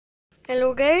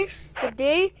Hello guys,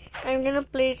 today I'm gonna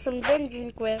play some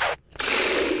Dungeon Quest.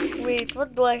 Wait,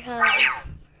 what do I have?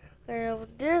 I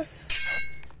have this.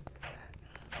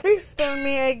 Please tell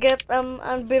me I get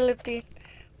ability.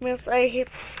 Means I hit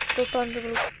the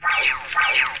thunderbolt.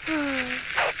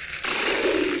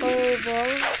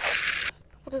 Fireball.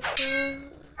 What is that?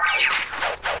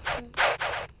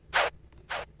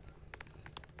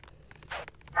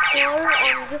 Four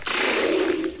on this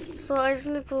thing. So I just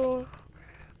need to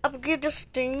upgrade this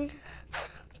thing.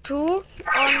 2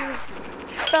 on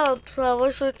spell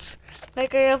power, so it's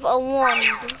like I have a wand.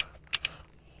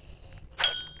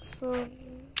 So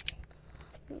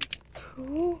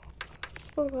 2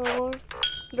 spell power.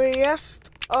 The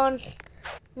rest on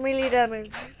melee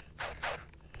damage.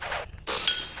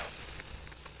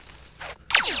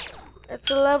 It's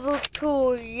a level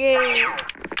 2, yay!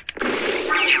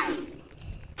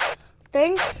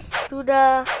 Thanks to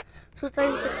the 2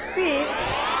 times XP,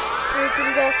 I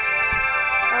can just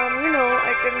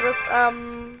I can just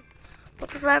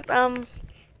what is that?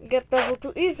 Get level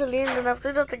 2 easily, and then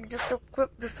after that I can just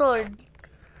equip the sword.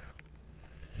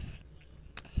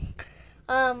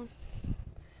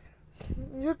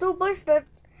 YouTubers that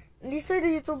these are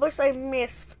the YouTubers I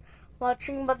miss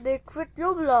watching, but they quit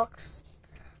Roblox.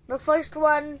 The first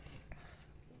one,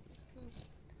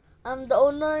 I'm the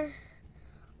owner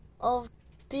of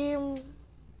team.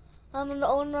 I'm the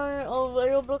owner of a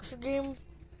Roblox game.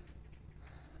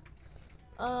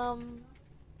 And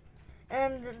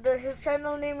his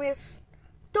channel name is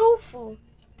Tofu,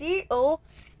 TOFUU.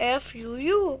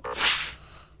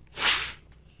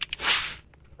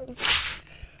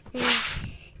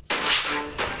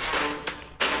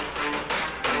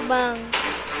 Bang.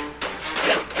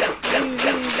 Zing,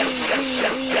 zing, zing, zing,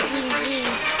 zing, zing, zing.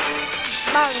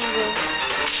 Bango.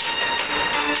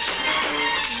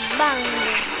 Bango.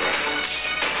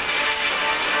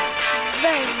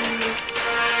 Bango.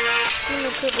 I'm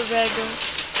gonna put the dragon.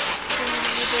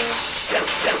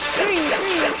 Swing,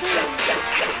 swing, swing.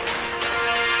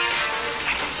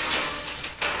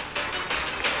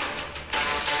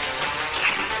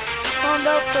 Found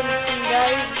out something,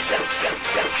 guys.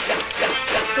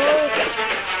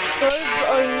 Swords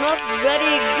are not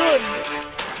very good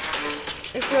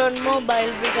if you're on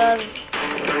mobile, because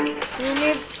you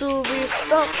need to be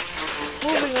stopped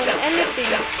moving on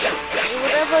anything.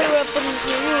 Whatever weapon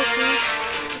you use, you need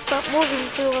to stop moving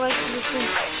so you can actually swing.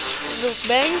 Look,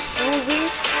 bang, moving,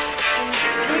 and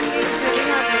clicking, nothing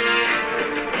happens.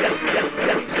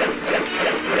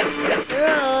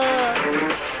 Yeah.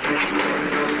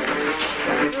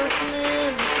 I just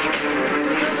need to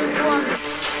do this once.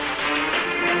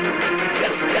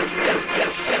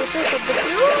 Take a bit.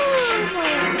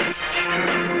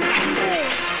 Hey.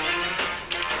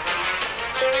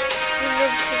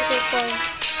 Physical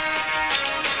points.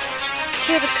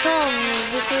 Here it comes.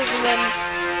 This is when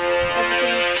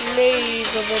everything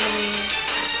slays of enemies.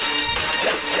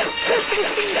 Look for the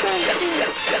sunshine too.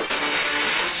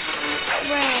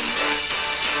 Ram.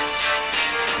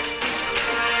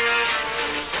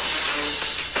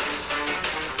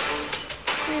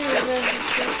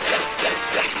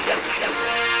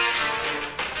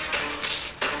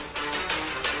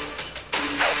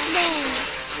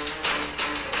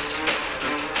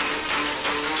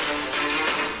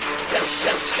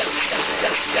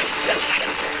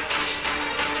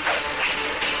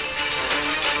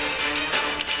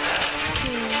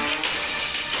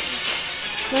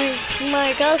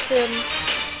 My cousin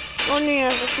only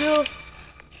has a few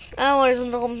hours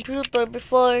on the computer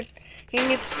before he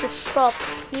needs to stop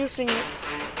using it.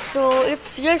 So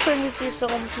it's weird for me to use the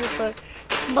computer,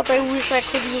 but I wish I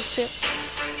could use it.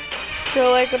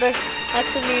 So I could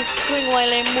actually swing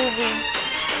while I'm moving.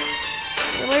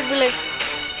 You might be like,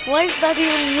 why is that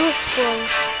even useful?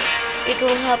 It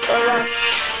will help a lot.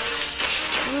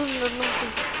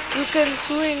 You can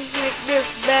swing like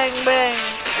this, bang bang.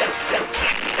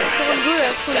 So I can do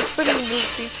that for the spinning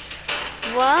ability.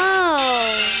 Wow!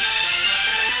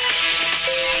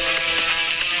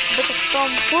 Bit of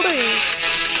tomfoolery.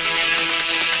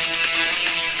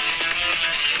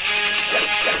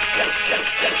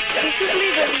 If you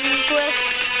believe in quest,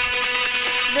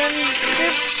 then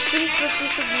tips, things that you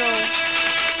should know.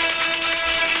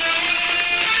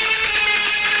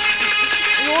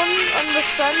 One on the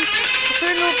sun, if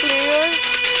you're no player,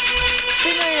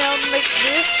 spin around like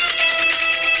this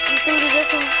until you get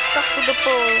him stuck to the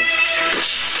pole.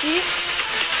 See?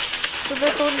 So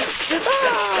that one is good.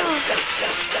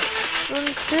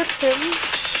 Don't hit him.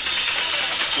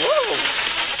 Whoa!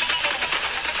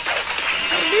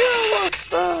 Idea was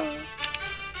that.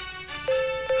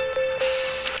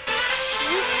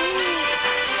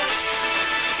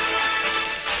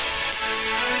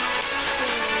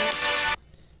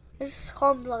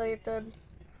 complicated.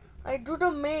 I do the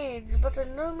mage, but I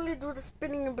normally do the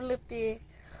spinning ability.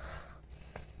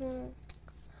 Hmm.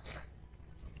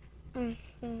 And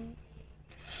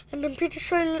I'm pretty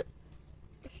sure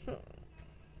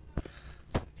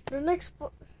the next,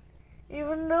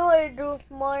 even though I do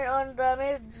more on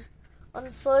damage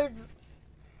on swords,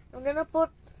 I'm gonna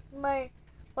put my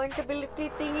point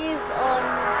ability thingies on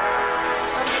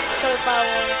spell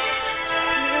power.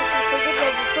 Because if I get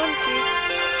level 20,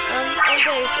 oh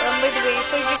guys, by the way,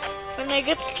 when I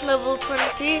get level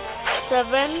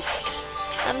 27,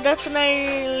 that's when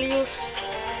I'll use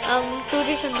two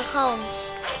different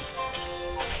accounts.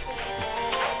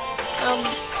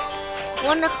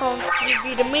 One account will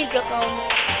be the mage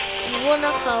account, and one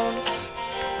account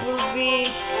will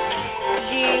be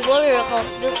the warrior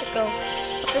account, this account.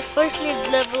 But I first need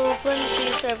level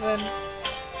 27.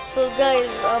 So guys,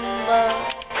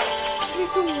 should I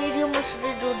do medium or should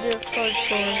I do this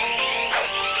hardcore?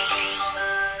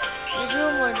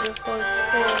 Medium or this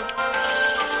hardcore?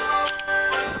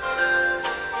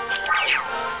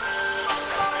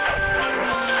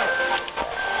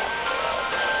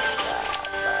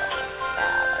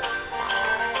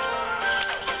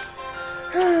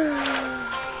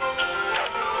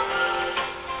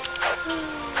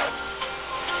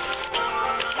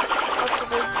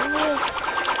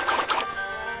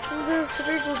 Should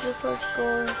I do this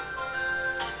hardcore?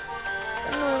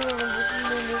 No, just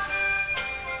do this.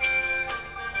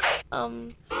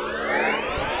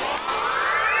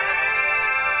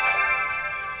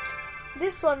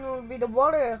 This one will be the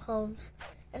water account,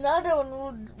 and the other one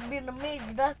would be the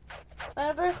mage. That my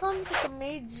other account is a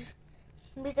mage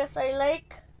because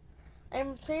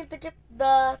I'm trying to get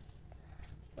the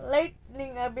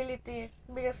lightning ability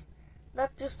because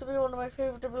that used to be one of my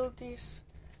favorite abilities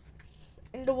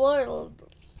in the world.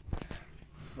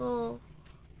 So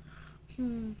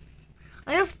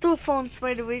I have two phones,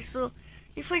 by the way, so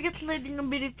if I get lightning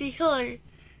ability here,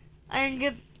 I'll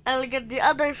get the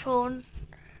other phone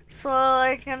so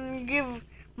I can give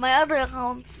my other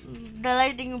accounts the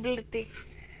lightning ability.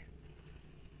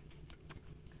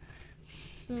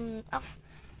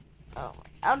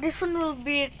 This one will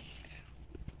be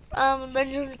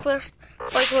Dungeon Quest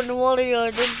Part 1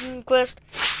 Warrior, Dungeon Quest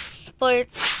Part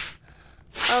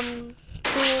 2,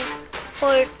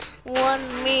 Part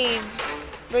 1 Mage.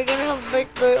 They're gonna have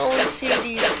like their own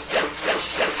series,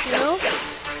 you know?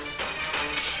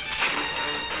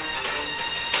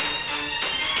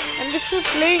 And if you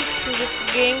play this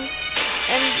game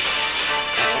and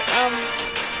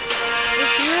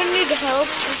if you need help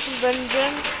with some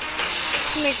dungeons,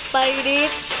 like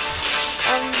pirate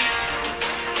and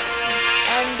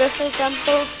desert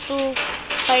temple to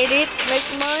pirate like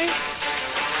mine,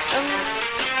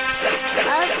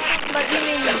 ask somebody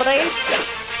named Bryce,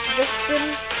 Justin,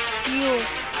 Hugh.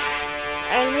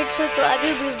 I'll make sure to add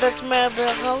you because that's my other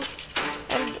account.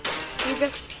 And you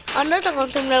just on that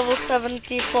account I'm level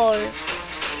 74.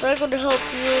 So I could help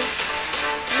you.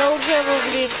 No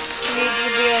probably need you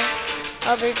the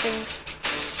other things.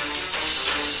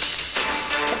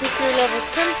 But if you're level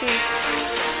 20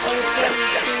 or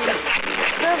 27,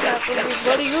 that will be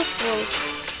very useful.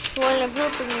 So while I'm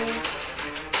helping you,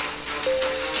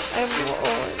 oh my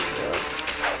god.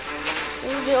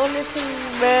 This is the only thing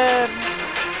bad.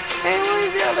 Hey,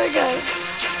 where's the other guy?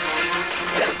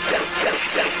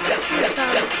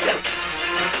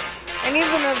 I need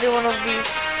another one of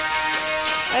these.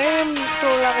 I am so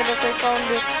lucky that I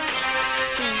found it.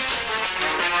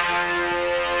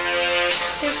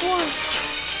 Take once.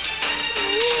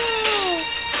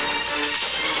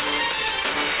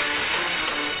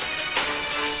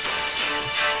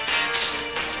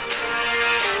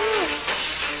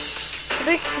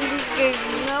 Breaking these guys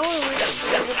now, and we should be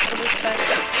able to this back.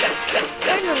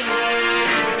 Finally!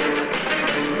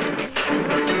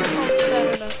 This one's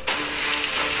stamina.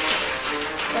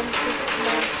 I'm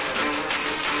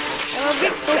a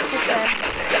big Tofu fan.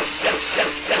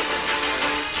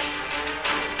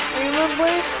 I remember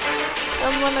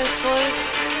when I first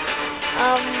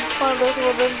found out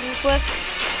about Dungeon Quest,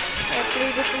 I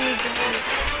played it immediately.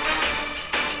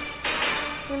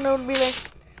 And I would be like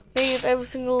playing it every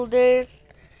single day.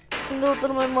 And go to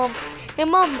my mom. Hey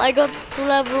mom, I got to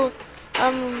level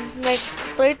like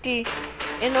 30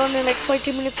 in only like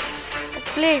 40 minutes of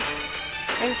play.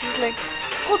 And she's like,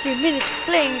 40 minutes of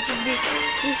playing, you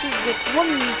should get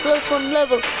 1+1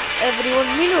 level every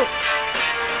 1 minute.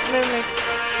 And I'm like,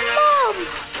 Mom,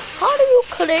 how are you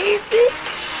crazy?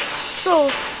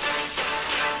 So,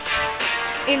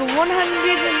 in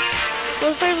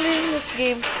 145 minutes in this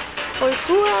game, for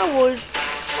 2 hours,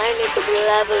 I need to be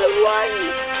level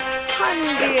 1.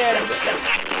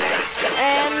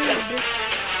 and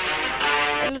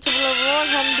to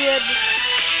level 100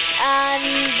 and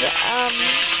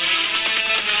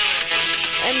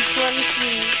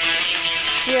 20.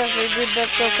 Yes, I did that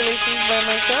calculations by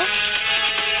myself.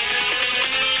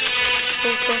 So.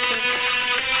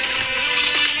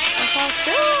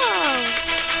 Awesome!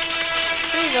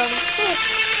 See, that is good.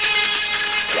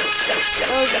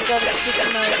 Oh, just gotta click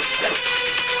him out.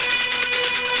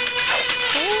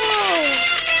 Whoa!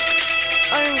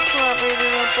 I'm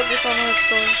collaborating. I'll put this on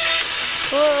hardcore.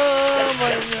 Oh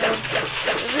my god.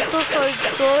 If this was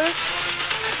hardcore,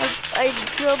 I'd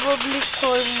probably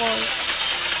call more.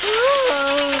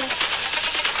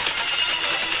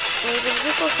 Wait, if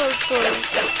this was hardcore,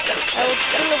 I would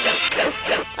still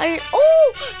have...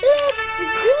 Oh! Let's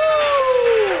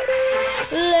go!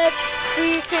 Let's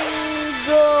freaking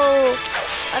go!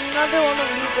 Another one of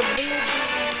these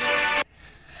abilities.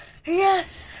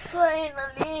 Yes!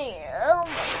 Finally! Oh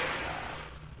my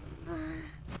god.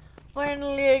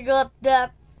 Finally I got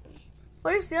that.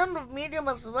 Where's the end of medium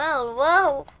as well?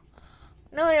 Wow!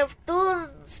 Now I have 2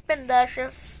 spin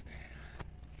dashes.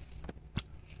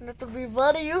 That would be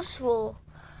very useful.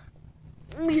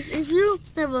 Because if you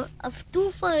have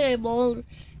 2 fireballs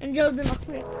and you have them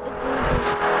quick, it will go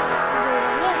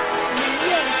left,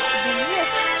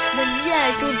 then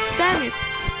yeah, it will spam it.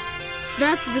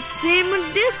 That's the same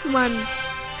with this one.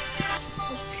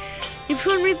 If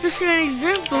you want me to show an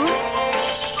example,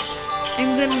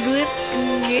 I'm gonna do it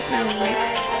in Gate now, right?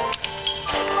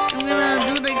 I'm gonna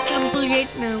do the example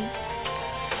Gate now.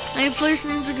 I first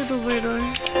need to get over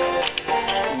there.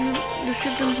 The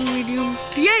system for medium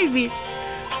private.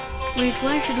 Wait,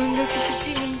 why is she doing that if it's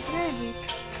even private?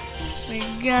 My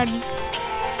god.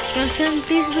 Cousin,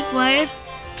 please be quiet.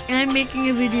 I'm making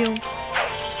a video.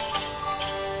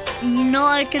 No,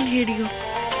 I can hear you.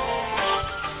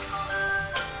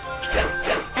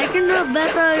 I can do a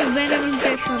better Venom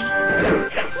impression.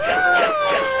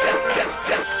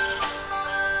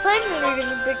 Finally, we're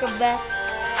gonna take a bat.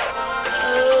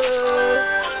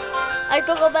 I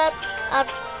took a bat at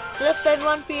less than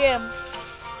 1 p.m.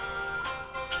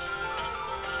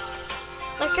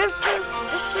 My cousin's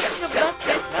just taking a bath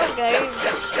right now, guys.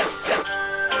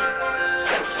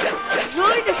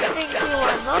 You're the stinky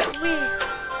one, not me.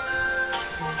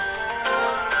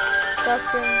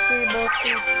 Cousins, we both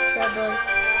hate each other.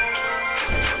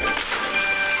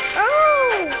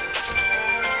 Oh!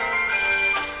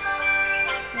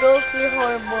 Ghostly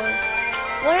horrible.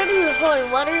 Why are you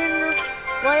horrible?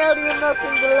 Why are you not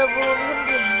in the level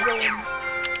 100 zone?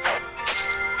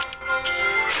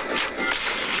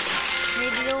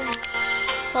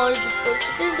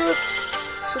 Hardcore.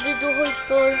 Should I do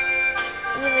hardcore?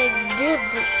 I mean, I did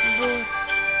do,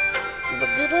 but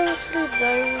did I actually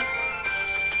die once?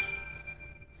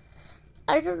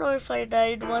 I don't know if I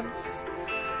died once,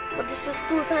 but this is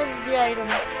 2 times the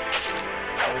items,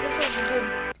 so this is good,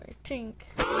 I think.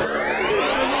 We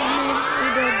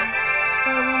did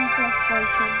carbon plus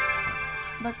poison,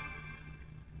 but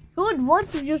who would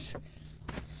want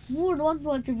to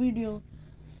watch a video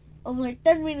of like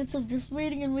 10 minutes of just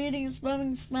waiting and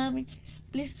spamming?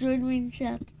 Please join me in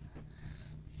chat.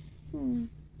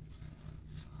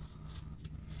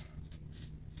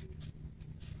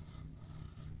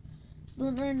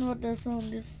 Don't know what that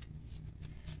sound is.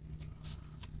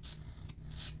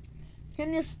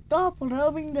 Can you stop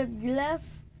rubbing that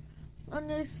glass on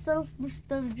yourself,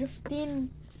 Mr. Justine?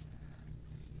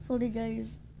 Sorry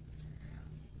guys.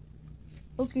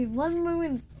 Okay, 1 more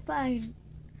minute, fine.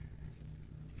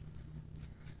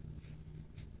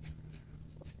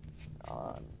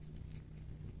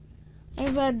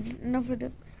 I've had enough of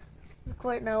it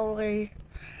quite now, okay.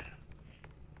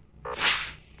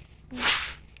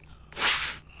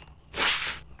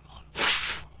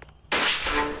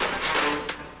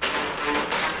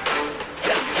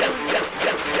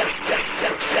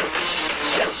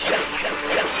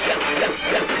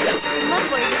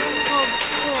 Remember, this is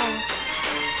hardcore.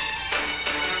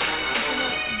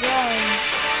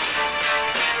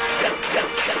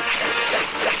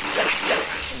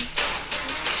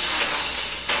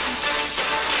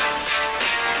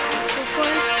 So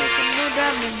far, we can do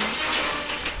damage.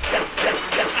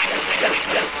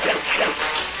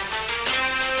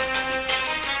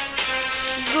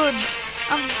 Good.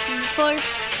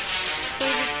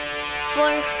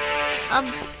 First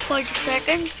 40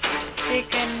 seconds, they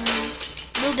can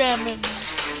do damage.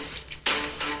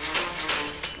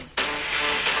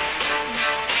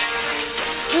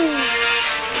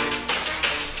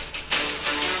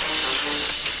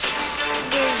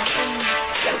 Guys, and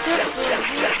if you have to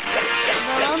reduce the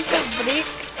amount of break,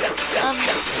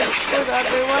 for the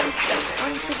other one.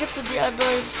 Once you get to the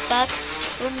other patch,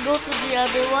 then go to the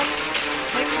other one.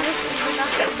 Like this, and then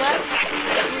after that,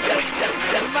 you can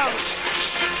come out.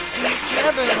 And use the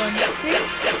other one. See?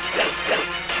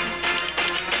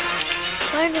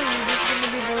 Finally, this is gonna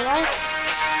be the last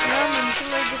round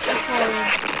until I get the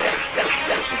forward.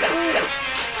 So,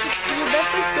 you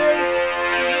better play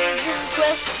the Agent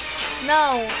Quest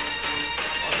now.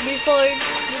 Before the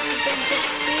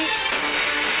 1060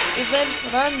 event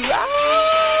runs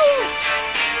out!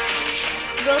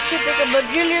 Go to take a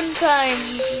bajillion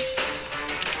times.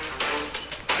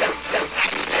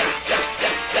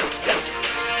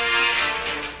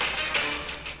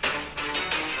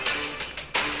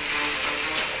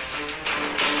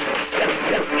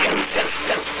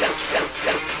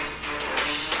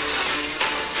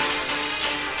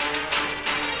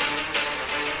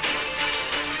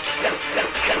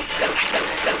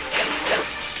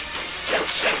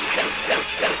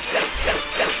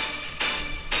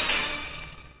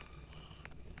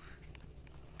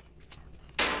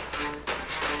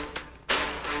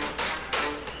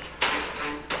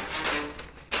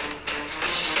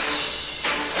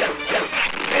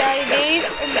 Fridays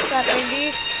and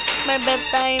Saturdays, my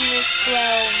bedtime is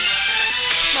 12.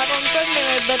 But on Sunday,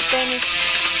 my bedtime is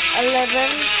 11.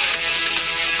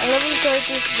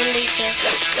 11:30 is the latest.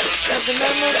 But the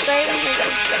normal time is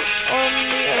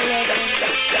only 11.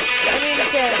 I mean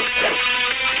 10.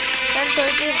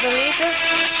 10:30 is the latest.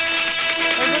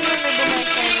 I don't want to do my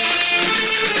assignments.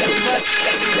 But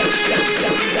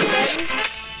 10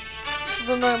 is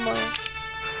the normal.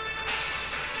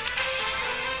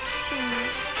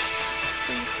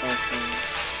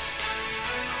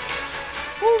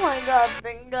 Oh my god,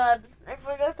 thank god. I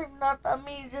forgot I'm not a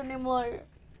mage anymore.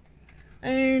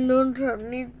 I don't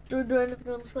need to do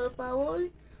anything on spell power.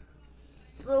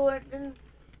 So I can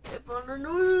take on a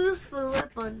new useful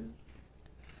weapon.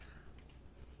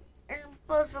 And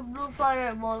plus a blue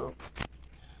fireball.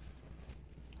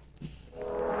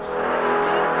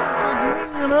 Things that are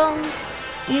doing wrong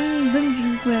in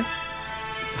Dungeon Quest.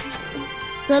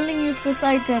 Selling useless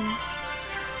items.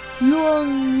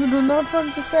 You do not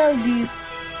want to sell these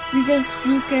because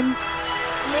you can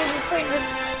maybe find a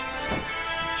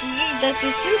tea that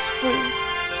is useful.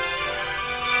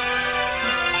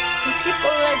 You keep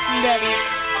all legendaries.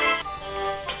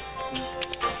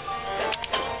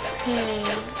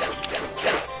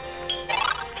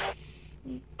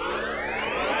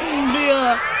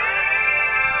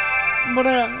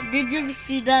 Bruh, did you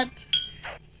see that?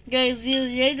 Guys,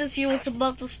 the agency was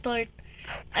about to start.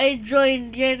 I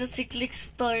joined the agency, click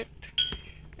start.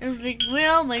 I was like,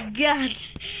 well, my god,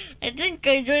 I think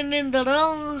I joined in the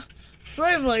wrong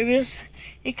server because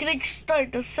I clicked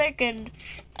start the second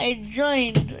I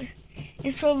joined.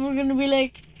 It's probably gonna be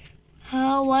like,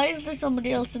 why is there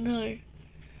somebody else in her?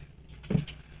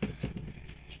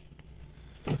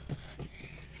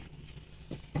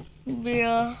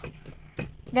 Yeah,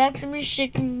 that's me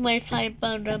shaking my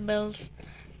 5-pound dumbbells.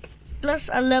 Plus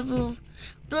a level,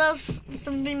 plus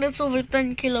something that's over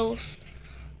 10 kilos.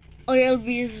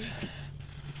 OLBs.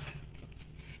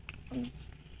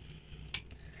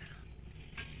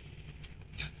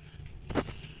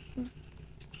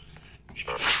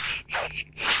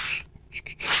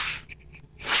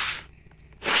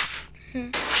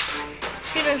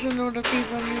 He doesn't know that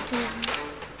he's on YouTube.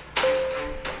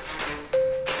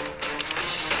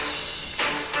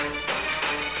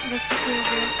 That's okay, I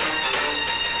guess.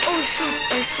 Oh shoot,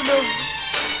 I should have.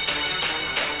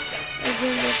 I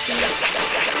don't know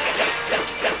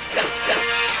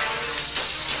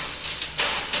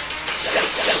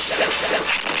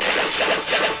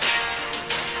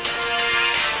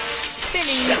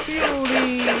Spinning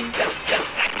Fury.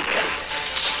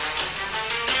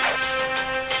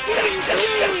 Spinning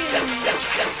Fury.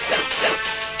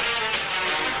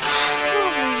 Oh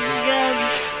my god.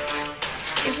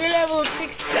 If you're level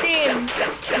 16,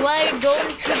 why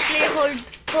don't you play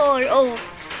hardcore? Oh,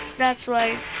 that's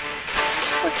right.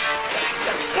 What's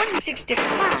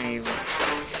 165?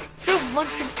 If you have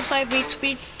 165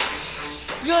 HP,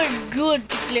 you're good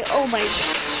to play. Oh my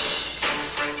god.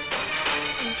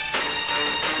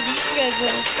 These guys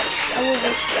are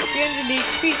over 300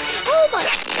 HP. Oh my.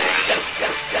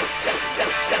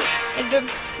 And then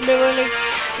they were like,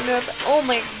 oh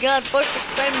my god, perfect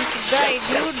time to die,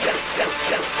 dude.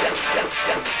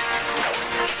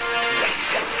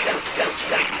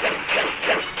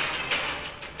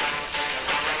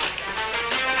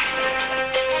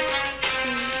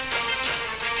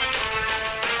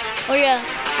 Oh yeah,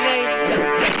 guys,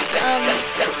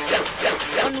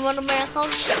 on one of my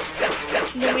accounts,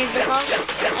 the main account,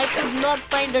 I could not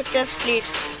find the chest plate.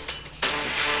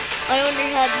 I only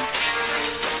had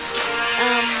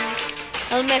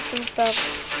helmets and stuff.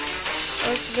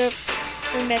 What's the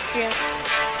helmets? Yes.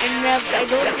 I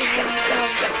don't even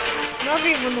have not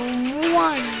even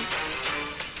one.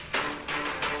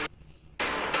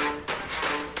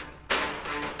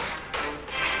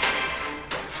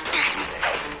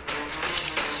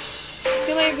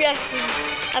 You might be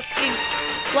asking,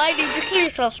 why did you kill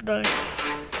yourself though?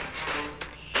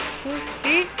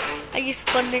 See? I just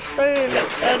spawned next door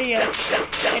earlier.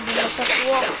 I did not have to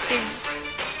walk in.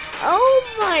 Oh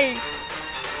my!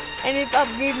 I need to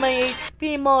upgrade my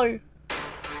HP more.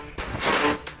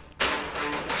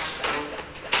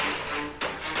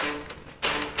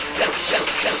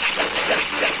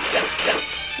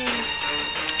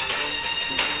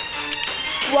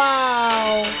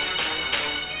 Wow!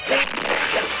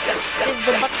 Save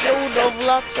the buttload of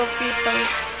lots of people.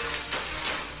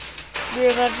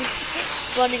 We're magic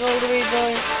spawning all the way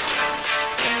down.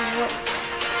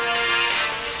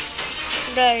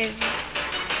 Guys,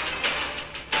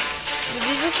 did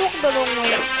you just walk the long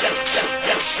way?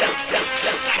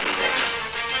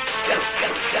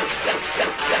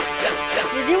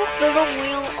 Did you walk the long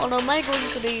way or am I going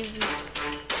crazy?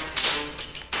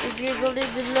 Is this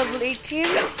already level 18?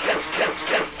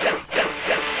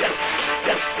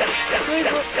 Wait,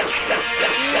 what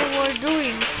you are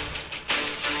doing?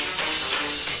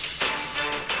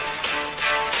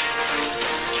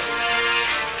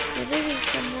 There is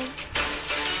someone.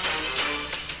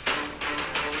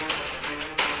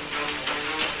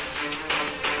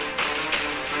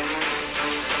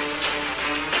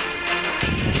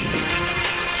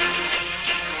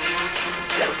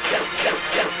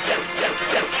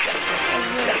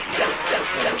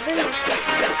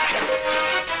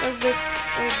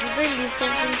 Did I leave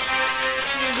something?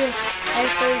 I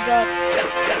forgot.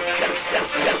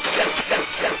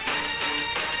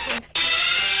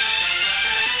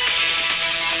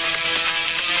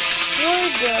 Where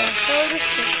the hell is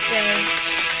this guy?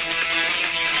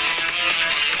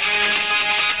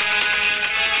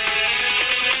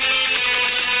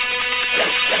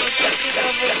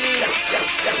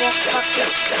 Walk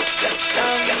practice.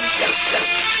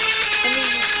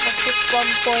 Practice 1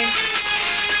 point.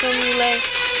 Can you like?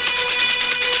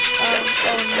 Oh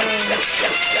no.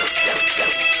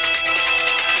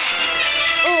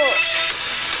 Oh.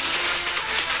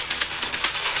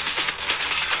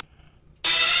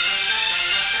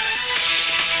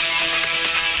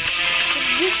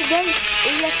 This guy is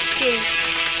AFK.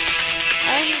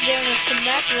 I'm gonna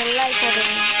smack the life out of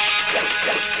him.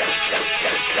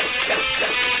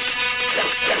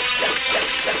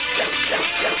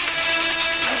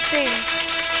 The thing,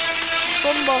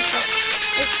 some bosses,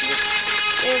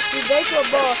 if you die to a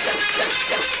boss,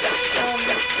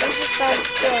 they just stand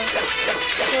still.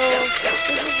 So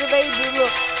this is the way you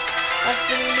look at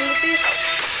spinning abilities.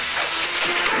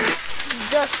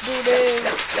 Just do this.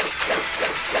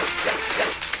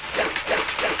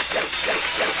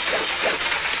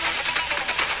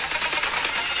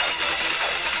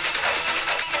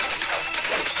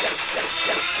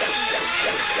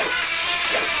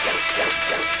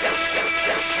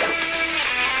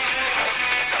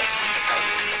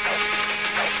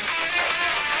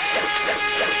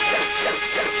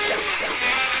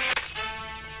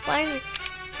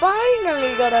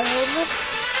 Finally got a helmet.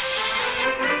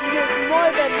 There's more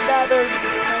than doubles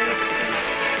my HP.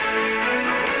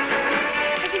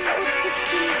 I can put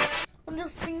 16 on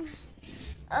those things.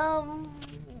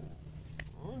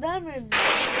 Damage.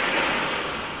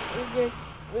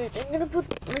 Yes. Wait, I'm gonna put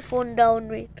my phone down.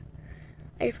 Wait.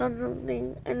 I found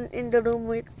something in the room.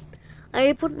 Wait.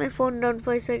 I put my phone down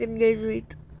for a second, guys.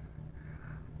 Wait.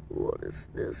 What is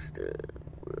this?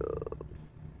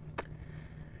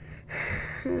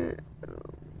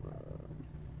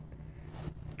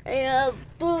 I have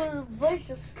two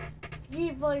voices,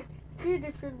 three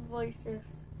different voices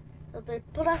that I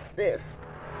practiced.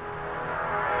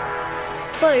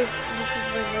 First, this is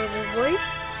my normal voice.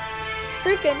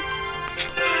 Second,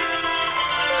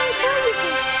 my body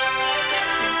voice.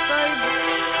 And third,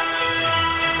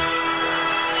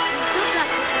 I'm still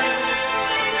practicing my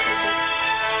voice a little bit.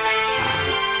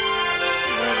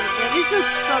 We should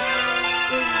stop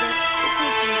doing that. It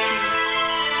hurts my teeth.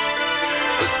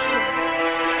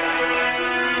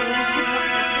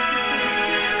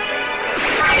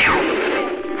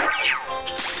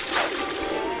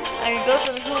 I go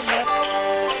to the helmet.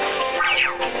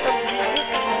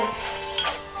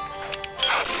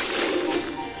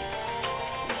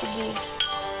 What to do?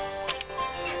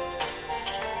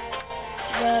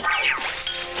 That.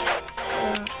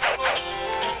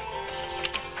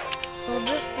 So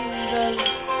this thing does.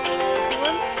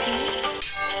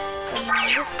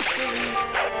 history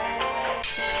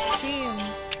 16.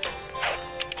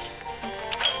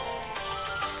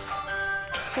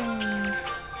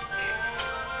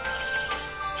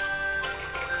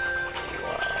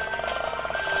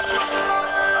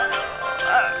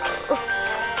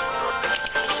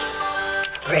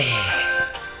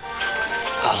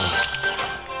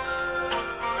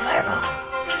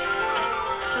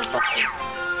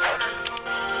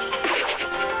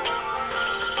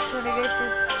 Sorry guys,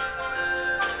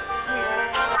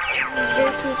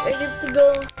 I need to go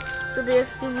to the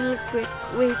ST real quick.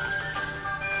 Wait.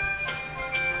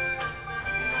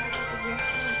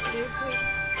 Please wait.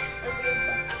 I'll be right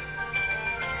back.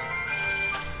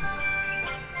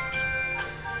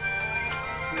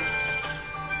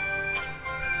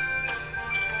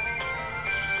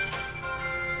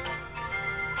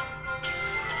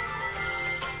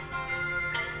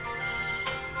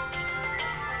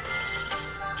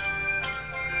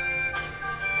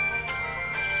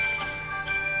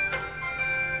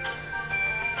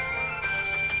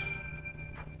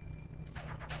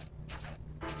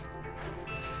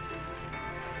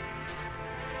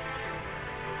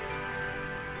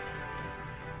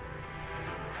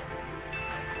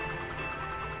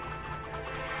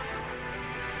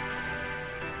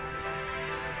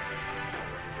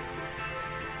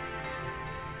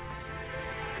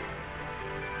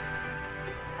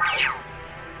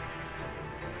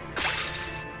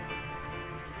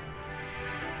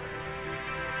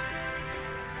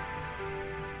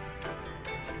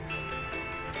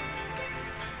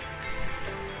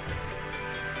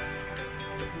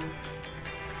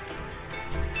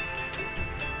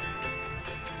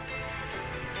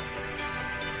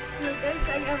 Hello guys,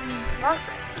 I am back.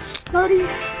 Sorry,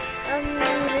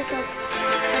 guys, I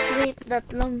had to wait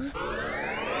that long. I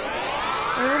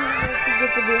don't have to go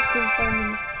to the STM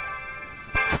family.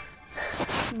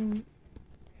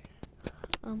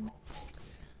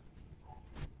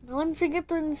 Once you get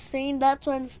to insane, that's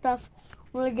when stuff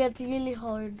will get really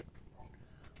hard.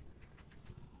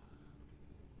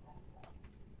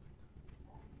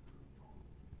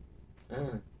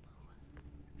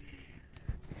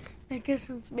 I guess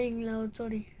it's being loud,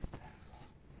 sorry.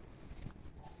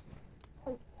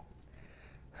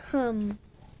 When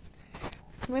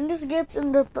this gets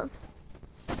in the...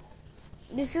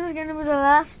 This is gonna be the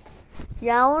last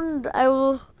round.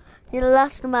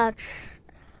 Last match.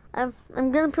 I'm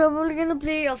probably gonna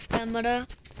play off camera.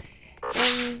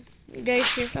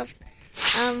 Guys, yes,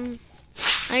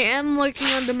 I am working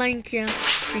on the Minecraft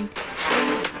thing.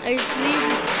 I just need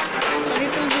a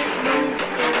little bit more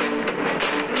stone.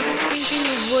 I'm just thinking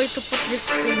of where to put this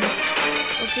thing.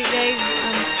 Okay guys,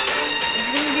 it's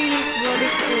gonna be released very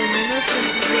soon. I know it's going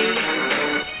to be days.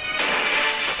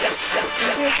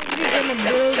 I'm probably gonna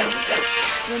build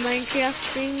the Minecraft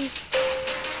thing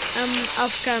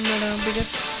off camera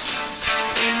because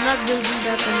I'm not building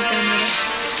that on camera.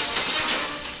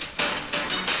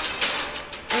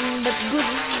 But good,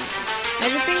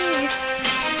 everything is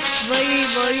very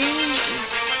boring,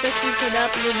 especially for the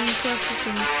uploading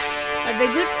processing. The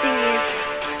good thing is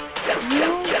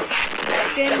you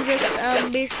can just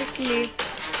basically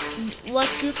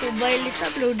watch YouTube while it's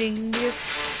uploading because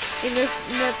it does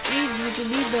not need you to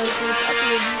be there for the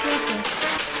uploading process.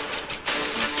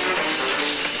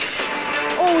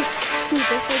 Oh shoot,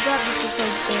 I forgot this was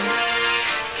hardcore.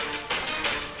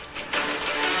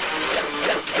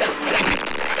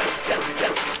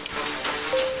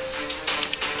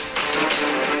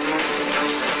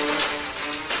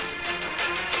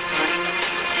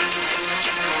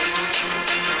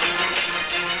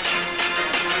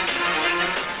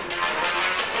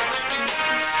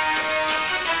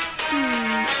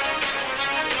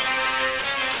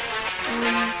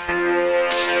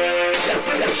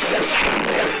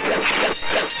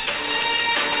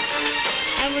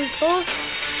 I will post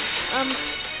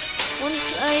once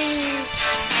I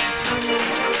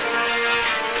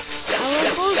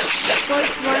will post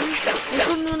part 1. This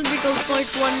one will be called part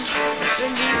 1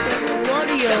 when we request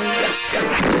warrior. The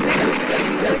next one will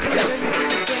be part 1 when we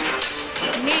request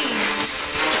mage.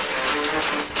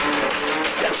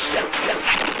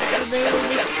 So there will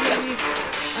basically be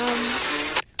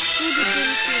 2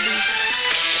 different series,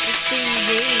 the same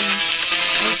game.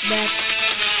 What's that?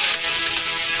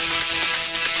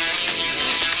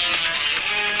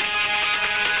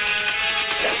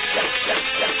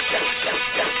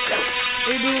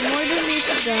 They do more than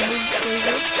 80 damage for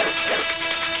you.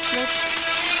 But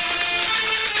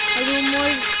I do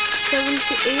more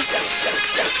 78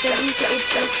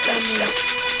 plus damage.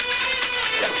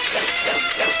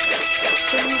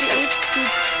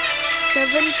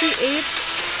 78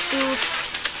 to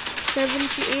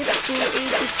 78 to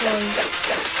 84.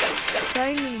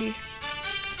 Finally.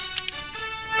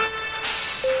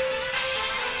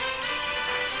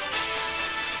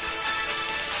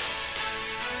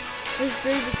 Is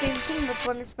they the same thing, but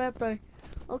one is better.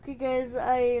 Okay guys,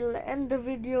 I'll end the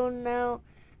video now.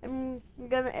 I'm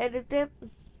gonna edit it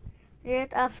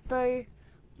right after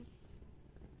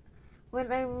when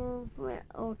I'm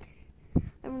okay.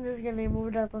 I'm just gonna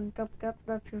remove that on CapCut.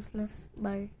 That's useless.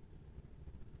 Bye.